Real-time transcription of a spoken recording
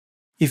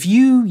If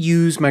you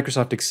use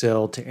Microsoft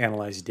Excel to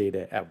analyze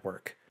data at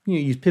work, you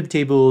use pivot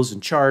tables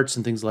and charts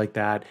and things like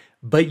that,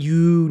 but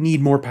you need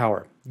more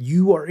power.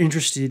 You are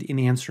interested in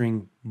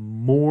answering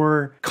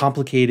more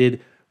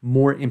complicated,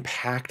 more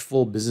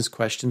impactful business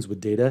questions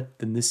with data,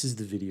 then this is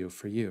the video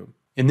for you.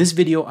 In this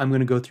video, I'm going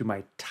to go through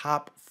my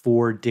top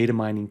 4 data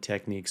mining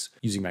techniques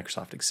using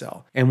Microsoft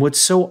Excel. And what's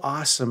so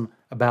awesome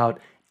about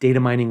data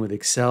mining with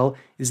Excel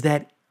is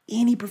that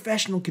any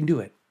professional can do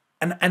it.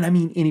 And I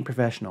mean any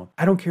professional.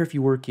 I don't care if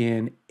you work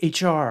in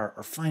HR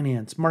or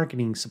finance,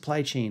 marketing,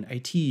 supply chain,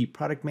 IT,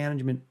 product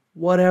management,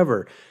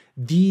 whatever.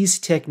 These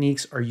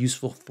techniques are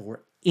useful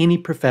for any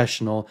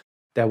professional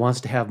that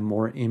wants to have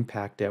more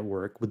impact at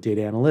work with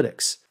data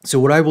analytics. So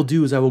what I will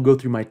do is I will go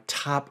through my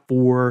top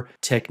 4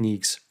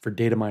 techniques for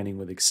data mining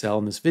with Excel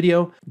in this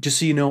video. Just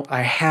so you know,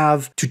 I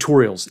have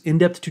tutorials,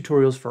 in-depth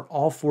tutorials for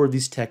all 4 of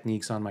these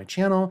techniques on my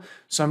channel.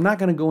 So I'm not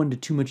going to go into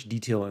too much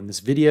detail in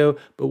this video,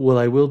 but what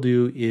I will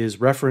do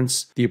is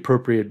reference the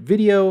appropriate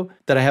video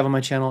that I have on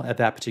my channel at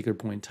that particular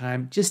point in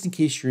time, just in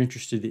case you're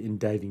interested in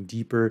diving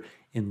deeper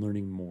and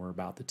learning more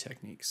about the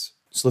techniques.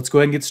 So let's go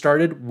ahead and get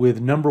started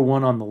with number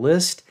 1 on the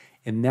list,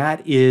 and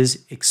that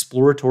is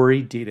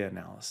exploratory data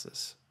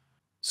analysis.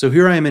 So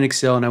here I am in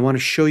Excel, and I want to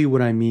show you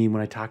what I mean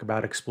when I talk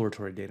about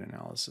exploratory data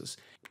analysis.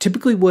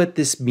 Typically what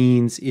this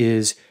means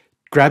is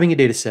grabbing a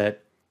data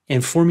set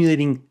and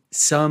formulating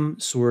some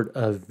sort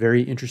of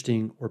very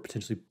interesting or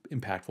potentially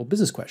impactful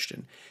business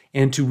question.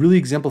 And to really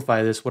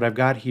exemplify this, what I've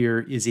got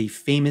here is a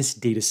famous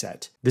data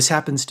set. This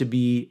happens to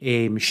be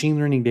a machine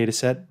learning data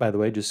set, by the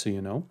way, just so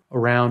you know,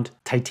 around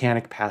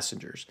Titanic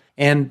passengers.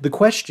 And the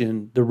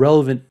question, the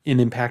relevant and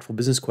impactful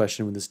business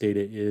question with this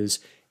data is,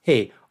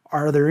 hey,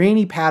 are there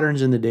any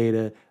patterns in the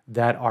data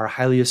that are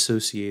highly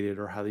associated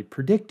or highly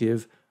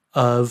predictive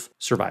of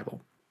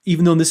survival?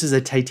 Even though this is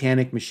a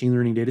Titanic machine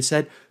learning data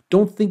set,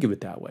 don't think of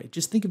it that way.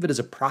 Just think of it as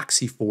a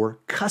proxy for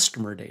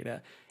customer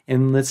data.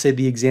 And let's say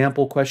the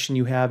example question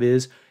you have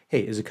is,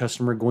 hey, is a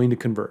customer going to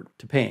convert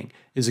to paying?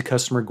 Is a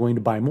customer going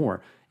to buy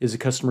more? Is a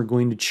customer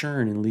going to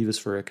churn and leave us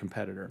for a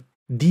competitor?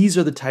 These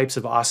are the types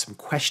of awesome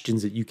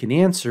questions that you can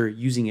answer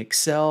using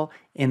Excel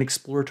and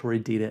exploratory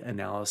data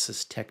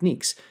analysis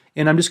techniques.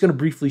 And I'm just going to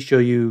briefly show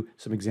you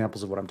some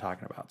examples of what I'm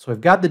talking about. So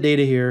I've got the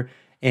data here,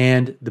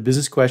 and the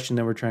business question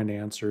that we're trying to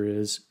answer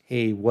is,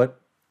 hey,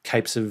 what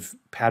types of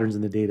patterns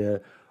in the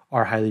data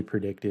are highly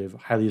predictive,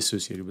 highly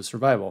associated with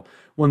survival?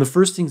 One of the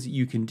first things that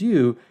you can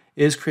do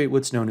is create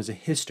what's known as a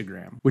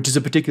histogram, which is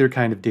a particular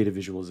kind of data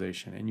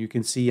visualization. And you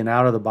can see an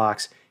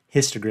out-of-the-box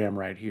histogram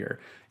right here.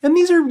 And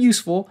these are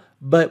useful,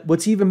 but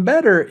what's even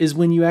better is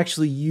when you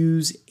actually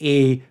use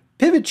a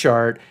pivot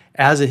chart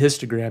as a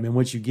histogram, and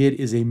what you get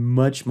is a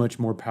much, much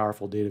more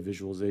powerful data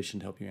visualization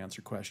to help you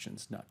answer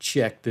questions. Now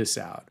check this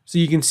out. So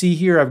you can see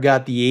here I've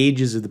got the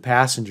ages of the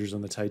passengers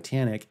on the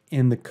Titanic,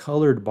 and the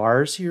colored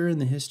bars here in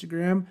the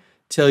histogram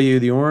tell you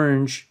the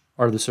orange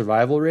are the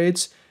survival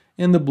rates,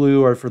 and the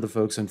blue are for the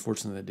folks,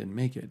 unfortunately, that didn't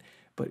make it.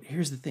 But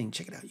here's the thing,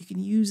 check it out. You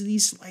can use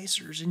these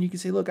slicers and you can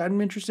say, look, I'm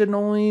interested in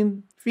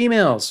only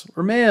females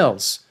or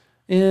males,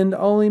 and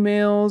only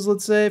males,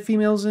 let's say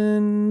females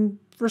in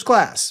first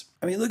class.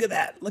 I mean, look at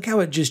that. Look how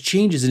it just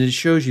changes, and it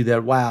shows you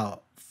that,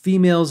 wow,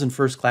 females in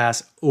first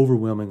class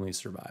overwhelmingly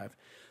survive.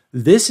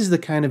 This is the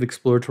kind of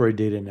exploratory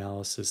data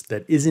analysis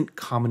that isn't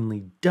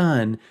commonly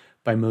done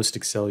by most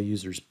Excel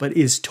users, but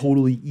is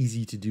totally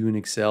easy to do in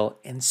Excel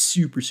and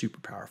super,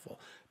 super powerful.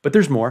 But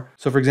there's more.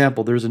 So for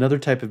example, there's another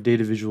type of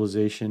data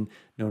visualization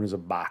known as a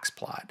box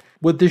plot.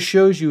 What this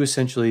shows you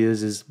essentially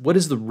is what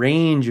is the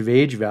range of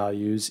age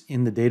values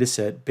in the data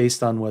set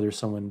based on whether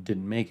someone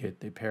didn't make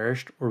it, they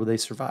perished, or they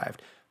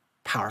survived.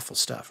 Powerful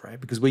stuff, right?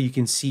 Because what you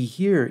can see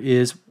here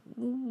is,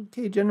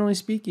 okay, generally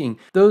speaking,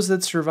 those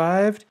that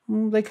survived,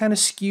 they kind of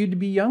skewed to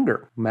be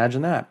younger.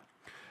 Imagine that.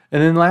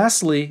 And then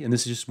lastly, and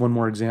this is just one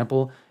more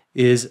example,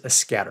 is a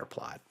scatter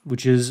plot,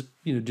 which is,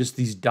 just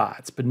these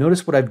dots. But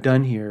notice what I've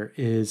done here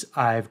is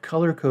I've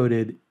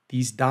color-coded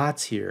these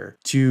dots here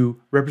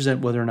to represent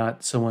whether or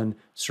not someone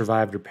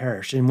survived or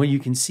perished. And what you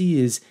can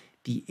see is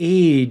the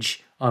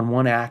age on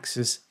one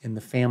axis and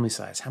the family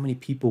size, how many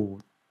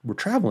people were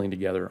traveling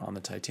together on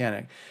the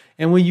Titanic.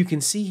 And what you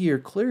can see here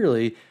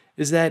clearly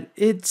is that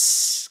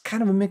it's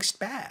kind of a mixed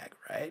bag,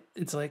 right?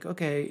 It's like,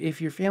 okay, if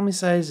your family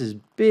size is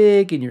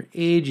big and your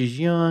age is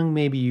young,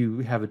 maybe you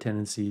have a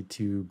tendency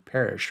to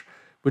perish,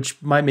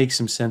 which might make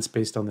some sense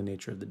based on the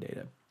nature of the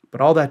data.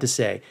 But all that to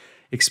say,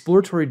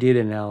 exploratory data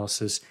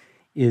analysis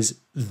is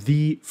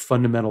the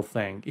fundamental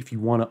thing if you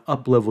want to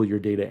up-level your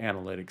data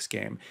analytics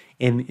game.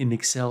 And in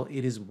Excel,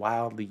 it is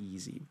wildly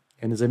easy.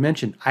 And as I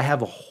mentioned, I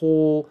have a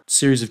whole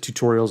series of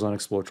tutorials on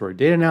exploratory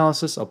data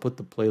analysis. I'll put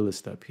the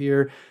playlist up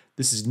here.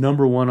 This is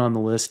number 1 on the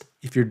list.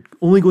 If you're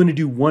only going to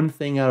do one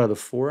thing out of the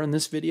 4 in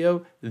this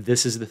video,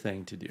 this is the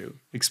thing to do,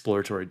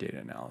 exploratory data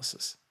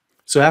analysis.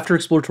 So after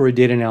exploratory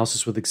data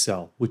analysis with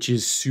Excel, which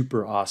is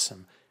super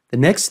awesome, the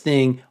next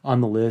thing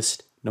on the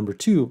list, number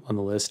 2 on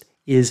the list,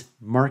 is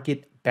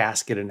market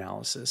basket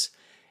analysis.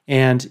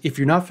 And if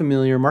you're not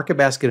familiar, market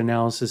basket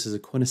analysis is a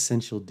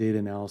quintessential data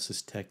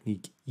analysis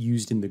technique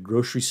used in the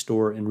grocery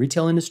store and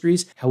retail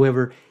industries.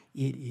 However,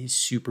 it is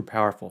super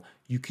powerful.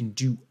 You can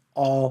do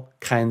all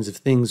kinds of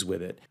things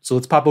with it. So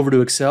let's pop over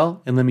to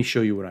Excel and let me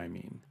show you what I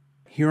mean.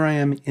 Here I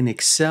am in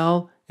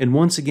Excel, and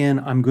once again,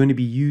 I'm going to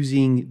be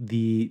using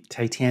the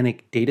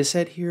Titanic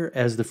dataset here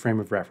as the frame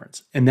of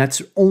reference. And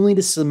that's only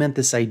to cement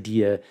this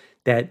idea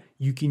that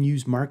you can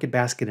use market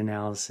basket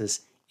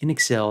analysis in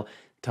Excel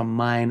to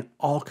mine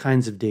all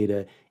kinds of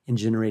data and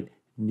generate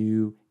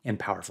new and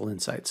powerful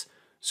insights.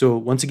 So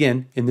once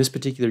again, in this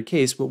particular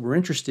case, what we're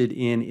interested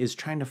in is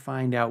trying to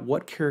find out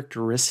what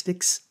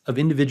characteristics of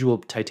individual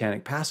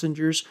Titanic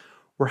passengers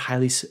were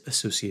highly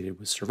associated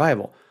with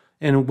survival.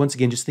 And once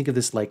again, just think of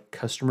this like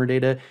customer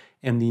data,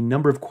 and the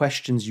number of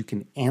questions you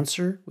can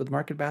answer with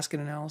market basket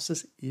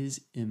analysis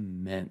is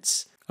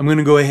immense. I'm going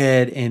to go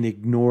ahead and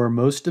ignore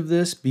most of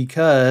this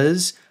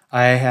because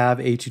I have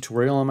a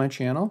tutorial on my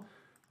channel,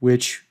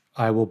 which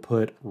I will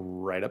put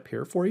right up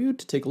here for you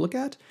to take a look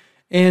at.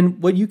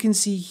 And what you can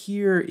see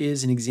here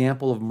is an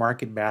example of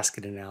market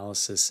basket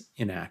analysis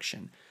in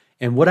action.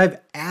 And what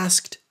I've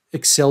asked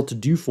Excel to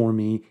do for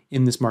me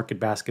in this market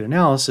basket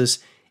analysis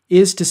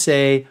is to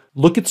say,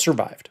 look at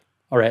survived.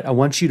 All right, I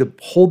want you to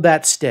hold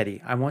that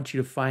steady. I want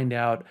you to find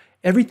out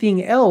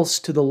everything else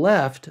to the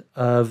left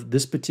of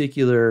this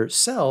particular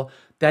cell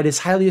that is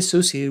highly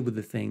associated with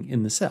the thing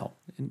in the cell,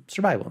 in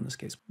survival in this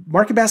case.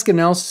 Market basket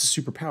analysis is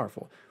super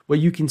powerful. What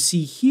you can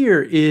see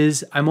here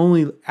is I'm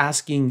only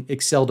asking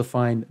Excel to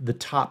find the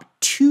top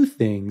 2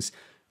 things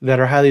that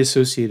are highly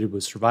associated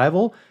with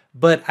survival,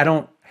 but I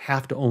don't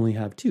have to only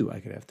have 2. I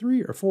could have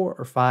 3 or 4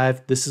 or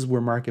 5. This is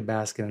where market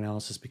basket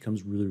analysis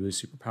becomes really, really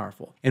super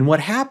powerful. And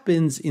what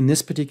happens in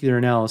this particular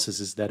analysis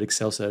is that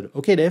Excel said,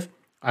 okay, Dave,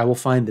 I will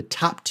find the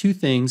top 2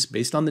 things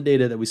based on the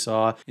data that we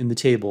saw in the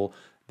table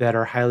that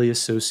are highly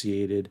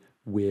associated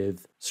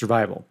with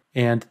survival.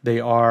 And they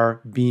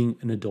are being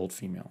an adult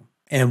female.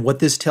 And what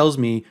this tells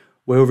me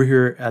way over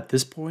here at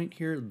this point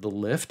here, the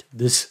lift,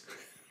 this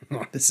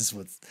is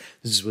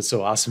what's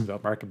so awesome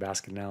about market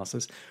basket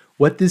analysis.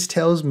 What this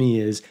tells me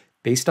is,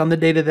 based on the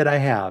data that I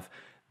have,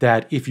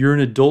 that if you're an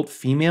adult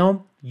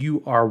female,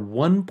 you are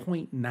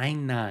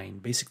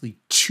 1.99, basically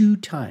 2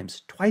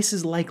 times, twice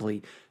as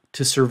likely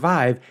to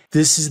survive.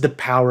 This is the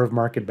power of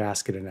market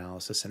basket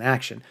analysis in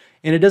action.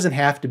 And it doesn't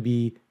have to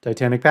be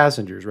Titanic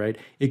passengers, right?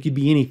 It could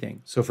be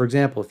anything. So for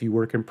example, if you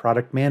work in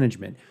product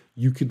management,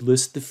 you could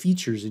list the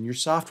features in your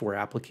software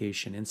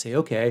application and say,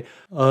 okay,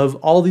 of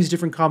all these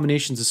different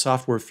combinations of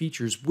software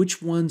features,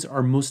 which ones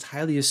are most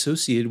highly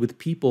associated with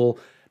people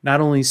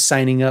not only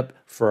signing up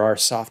for our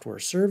software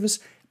service,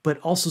 but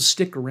also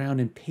stick around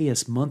and pay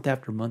us month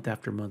after month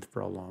after month for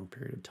a long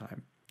period of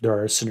time. There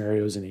are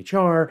scenarios in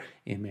HR,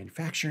 in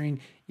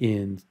manufacturing,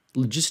 in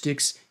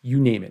logistics, you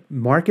name it.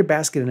 Market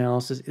basket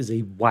analysis is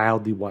a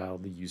wildly,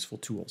 wildly useful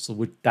tool.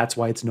 So that's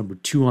why it's number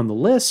 2 on the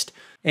list.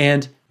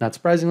 And not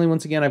surprisingly,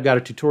 once again, I've got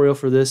a tutorial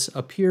for this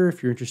up here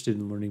if you're interested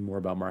in learning more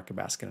about market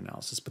basket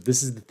analysis. But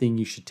this is the thing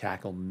you should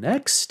tackle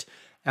next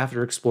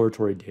after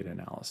exploratory data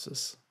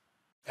analysis.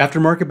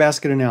 After market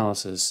basket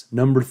analysis,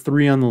 number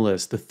 3 on the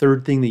list, the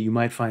third thing that you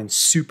might find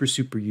super,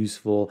 super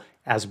useful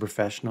as a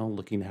professional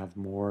looking to have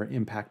more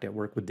impact at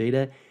work with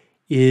data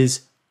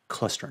is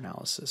cluster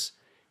analysis.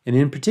 And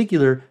in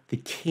particular, the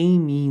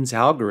k-means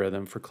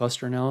algorithm for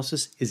cluster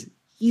analysis is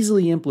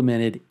easily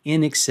implemented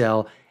in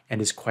Excel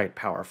and is quite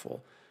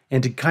powerful.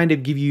 And to kind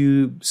of give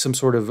you some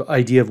sort of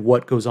idea of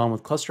what goes on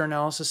with cluster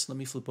analysis, let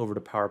me flip over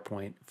to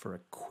PowerPoint for a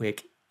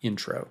quick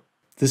intro.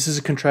 This is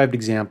a contrived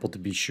example to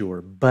be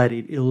sure, but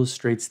it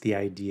illustrates the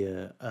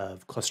idea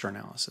of cluster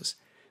analysis.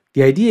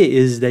 The idea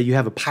is that you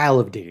have a pile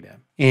of data,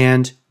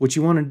 and what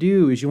you want to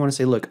do is you want to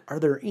say, look, are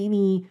there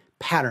any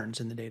patterns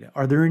in the data?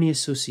 Are there any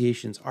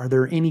associations? Are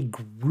there any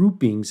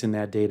groupings in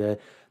that data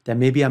that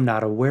maybe I'm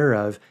not aware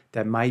of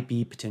that might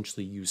be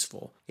potentially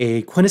useful?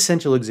 A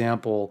quintessential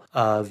example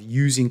of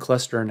using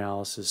cluster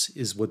analysis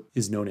is what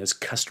is known as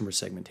customer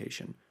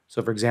segmentation.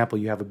 So for example,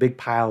 you have a big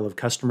pile of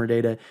customer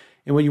data,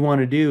 and what you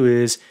want to do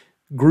is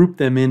group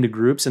them into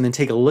groups and then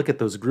take a look at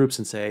those groups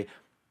and say,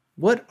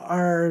 what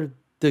are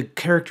the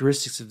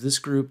characteristics of this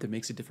group that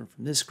makes it different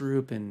from this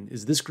group? And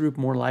is this group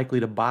more likely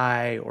to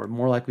buy or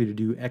more likely to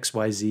do X,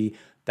 Y, Z,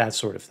 that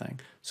sort of thing.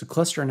 So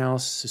cluster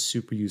analysis is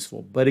super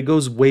useful, but it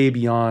goes way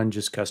beyond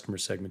just customer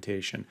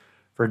segmentation.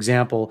 For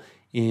example,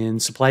 in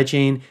supply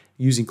chain,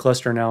 using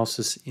cluster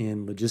analysis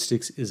in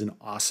logistics is an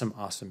awesome,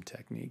 awesome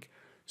technique.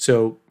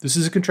 So this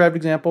is a contrived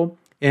example.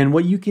 And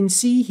what you can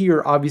see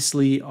here,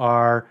 obviously,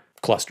 are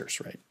clusters,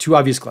 right? 2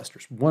 obvious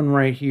clusters, one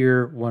right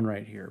here, one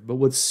right here. But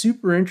what's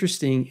super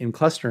interesting in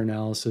cluster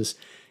analysis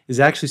is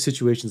actually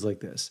situations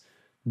like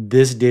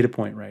this data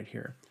point right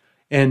here.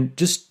 And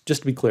just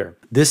to be clear,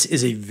 this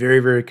is a very,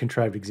 very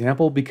contrived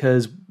example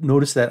because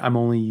notice that I'm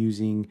only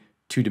using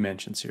 2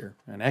 dimensions here,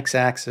 an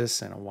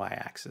x-axis and a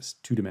y-axis,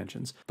 2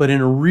 dimensions. But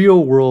in a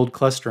real world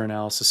cluster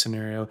analysis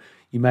scenario,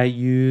 you might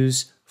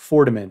use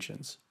 4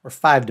 dimensions or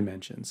 5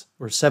 dimensions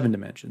or 7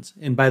 dimensions.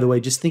 And by the way,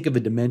 just think of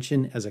a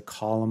dimension as a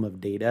column of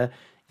data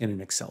in an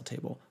Excel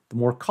table. The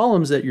more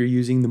columns that you're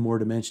using, the more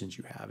dimensions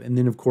you have. And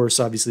then of course,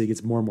 obviously it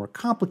gets more and more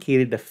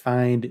complicated to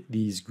find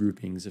these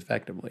groupings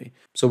effectively.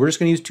 So we're just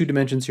gonna use 2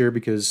 dimensions here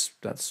because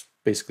that's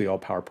basically all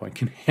PowerPoint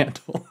can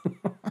handle.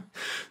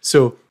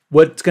 So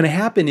what's gonna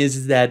happen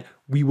is that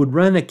we would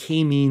run a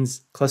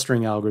k-means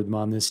clustering algorithm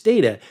on this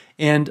data.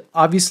 And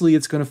obviously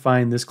it's gonna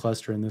find this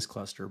cluster and this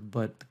cluster.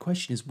 But the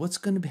question is, what's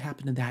gonna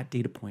happen to that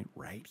data point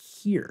right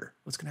here?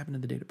 What's gonna happen to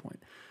the data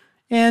point?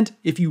 And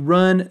if you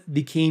run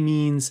the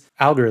k-means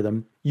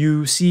algorithm,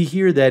 you see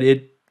here that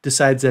it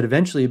decides that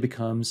eventually it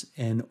becomes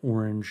an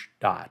orange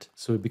dot.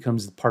 So it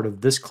becomes part of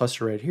this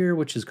cluster right here,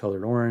 which is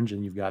colored orange,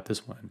 and you've got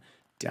this one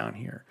down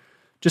here.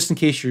 Just in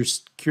case you're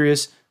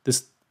curious,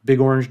 this big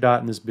orange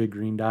dot and this big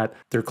green dot,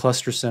 they're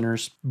cluster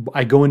centers.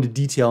 I go into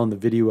detail in the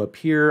video up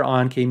here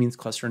on k-means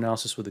cluster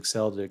analysis with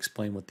Excel to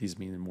explain what these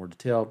mean in more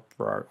detail.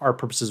 For our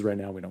purposes right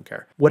now, we don't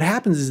care. What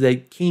happens is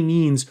that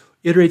k-means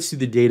iterates through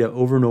the data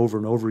over and over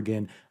and over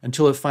again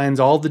until it finds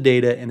all the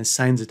data and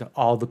assigns it to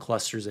all the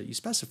clusters that you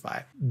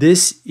specify.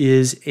 This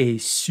is a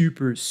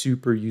super,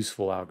 super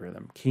useful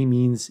algorithm.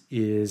 K-means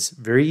is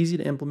very easy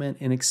to implement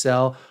in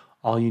Excel.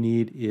 All you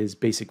need is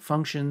basic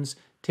functions,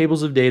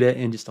 tables of data,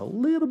 and just a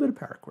little bit of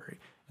Power Query.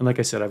 And like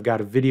I said, I've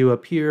got a video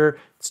up here.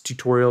 This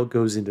tutorial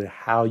goes into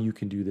how you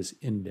can do this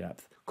in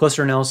depth.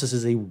 Cluster analysis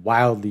is a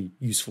wildly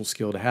useful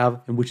skill to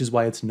have, and which is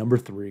why it's number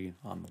 3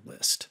 on the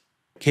list.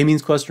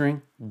 K-means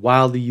clustering,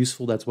 wildly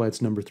useful. That's why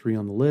it's number 3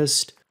 on the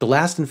list. The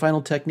last and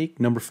final technique,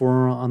 number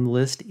 4 on the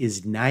list,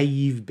 is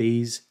naive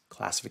Bayes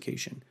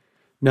classification.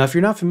 Now, if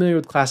you're not familiar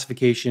with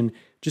classification,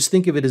 just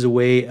think of it as a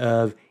way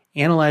of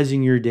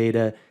analyzing your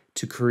data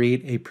to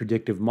create a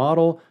predictive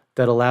model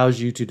that allows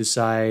you to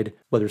decide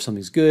whether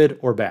something's good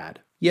or bad.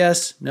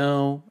 Yes,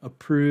 no,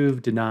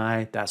 approve,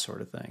 deny, that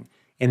sort of thing.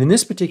 And in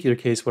this particular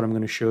case, what I'm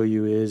going to show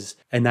you is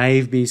a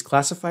naive Bayes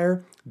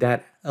classifier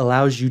that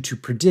allows you to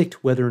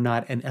predict whether or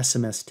not an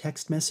SMS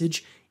text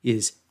message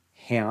is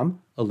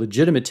ham, a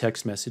legitimate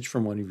text message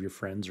from one of your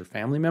friends or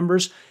family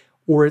members,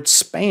 or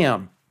it's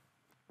spam,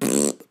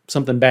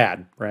 something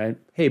bad, right?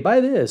 Hey,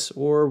 buy this,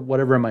 or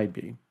whatever it might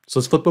be. So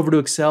let's flip over to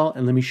Excel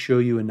and let me show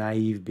you a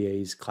naive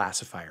Bayes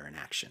classifier in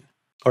action.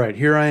 All right,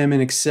 here I am in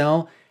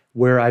Excel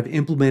where I've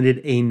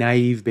implemented a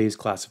naive Bayes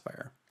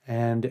classifier.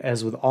 And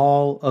as with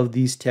all of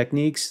these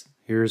techniques,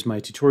 here's my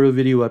tutorial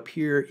video up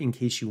here in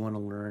case you want to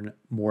learn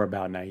more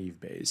about naive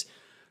Bayes.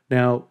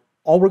 Now,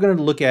 all we're going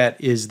to look at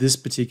is this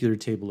particular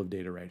table of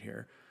data right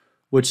here,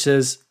 which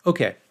says,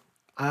 okay,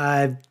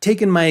 I've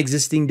taken my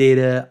existing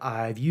data,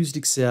 I've used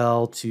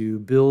Excel to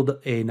build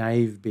a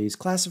naive Bayes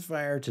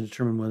classifier to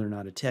determine whether or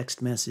not a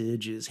text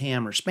message is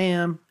ham or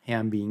spam,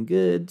 ham being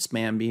good,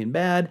 spam being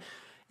bad.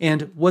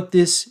 And what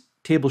this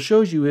table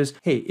shows you is,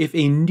 hey, if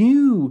a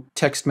new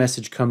text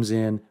message comes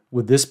in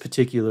with this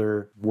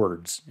particular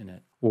words in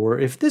it, or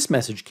if this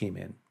message came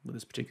in with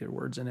this particular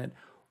words in it,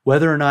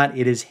 whether or not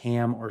it is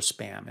ham or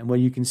spam. And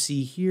what you can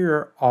see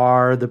here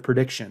are the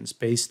predictions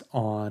based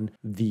on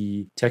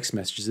the text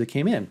messages that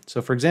came in. So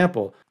for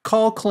example,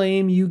 call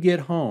claim you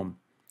get home.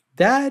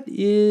 That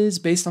is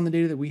based on the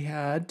data that we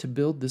had to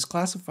build this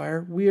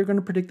classifier. We are going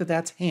to predict that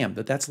that's ham,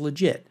 that that's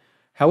legit.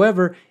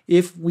 However,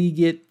 if we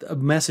get a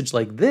message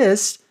like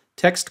this,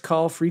 text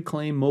call free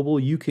claim mobile,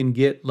 you can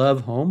get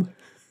love home.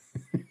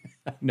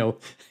 I know.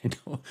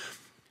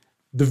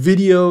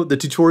 The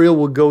tutorial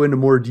will go into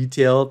more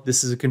detail.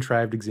 This is a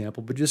contrived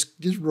example, but just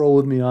roll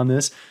with me on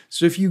this.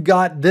 So if you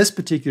got this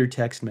particular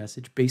text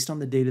message based on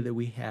the data that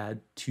we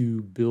had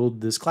to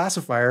build this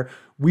classifier,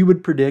 we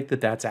would predict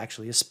that that's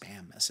actually a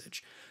spam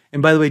message.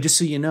 And by the way, just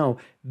so you know,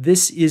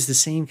 this is the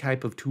same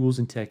type of tools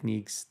and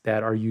techniques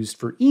that are used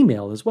for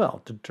email as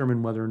well to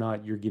determine whether or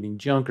not you're getting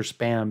junk or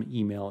spam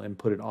email and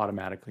put it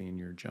automatically in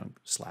your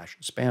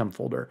junk/spam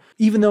folder.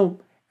 Even though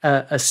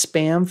a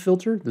spam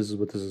filter, this is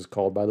what this is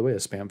called, by the way, a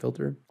spam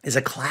filter, is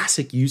a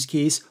classic use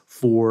case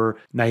for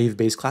naive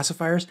Bayes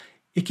classifiers.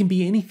 It can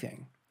be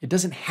anything. It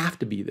doesn't have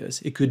to be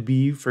this. It could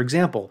be, for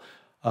example,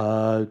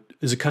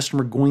 is a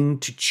customer going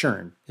to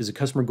churn? Is a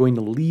customer going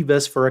to leave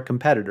us for a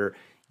competitor?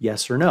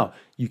 Yes or no.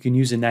 You can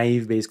use a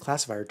naive Bayes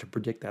classifier to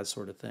predict that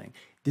sort of thing.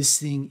 This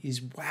thing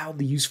is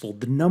wildly useful.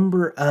 The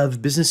number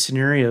of business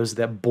scenarios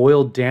that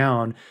boil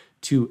down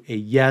to a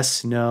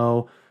yes,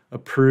 no,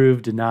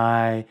 approve,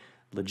 deny,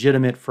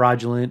 legitimate,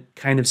 fraudulent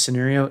kind of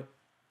scenario,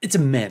 it's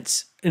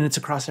immense. And it's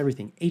across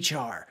everything.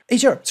 HR,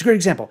 it's a great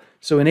example.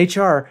 So in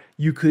HR,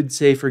 you could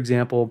say, for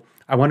example,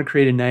 I want to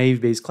create a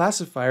naive Bayes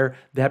classifier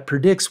that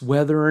predicts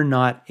whether or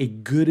not a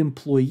good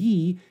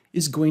employee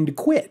is going to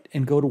quit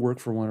and go to work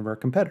for one of our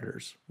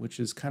competitors, which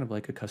is kind of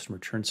like a customer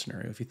churn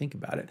scenario if you think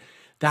about it.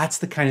 That's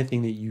the kind of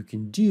thing that you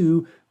can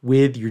do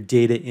with your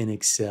data in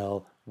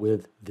Excel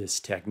with this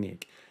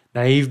technique.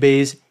 Naive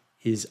Bayes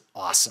is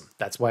awesome.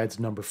 That's why it's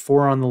number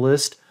 4 on the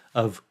list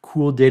of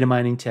cool data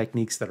mining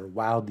techniques that are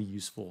wildly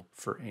useful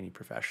for any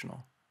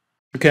professional.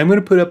 Okay, I'm going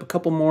to put up a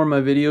couple more of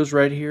my videos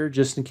right here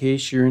just in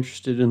case you're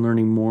interested in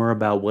learning more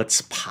about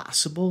what's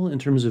possible in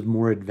terms of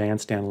more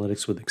advanced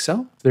analytics with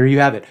Excel. There you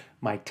have it,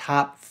 my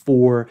top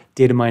 4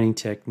 data mining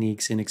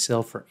techniques in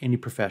Excel for any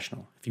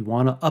professional. If you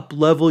want to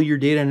up-level your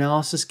data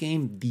analysis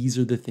game, these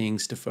are the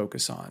things to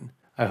focus on.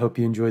 I hope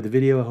you enjoyed the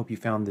video. I hope you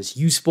found this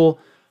useful.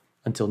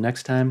 Until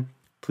next time,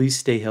 please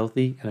stay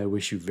healthy, and I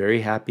wish you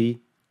very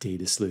happy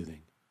data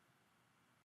sleuthing.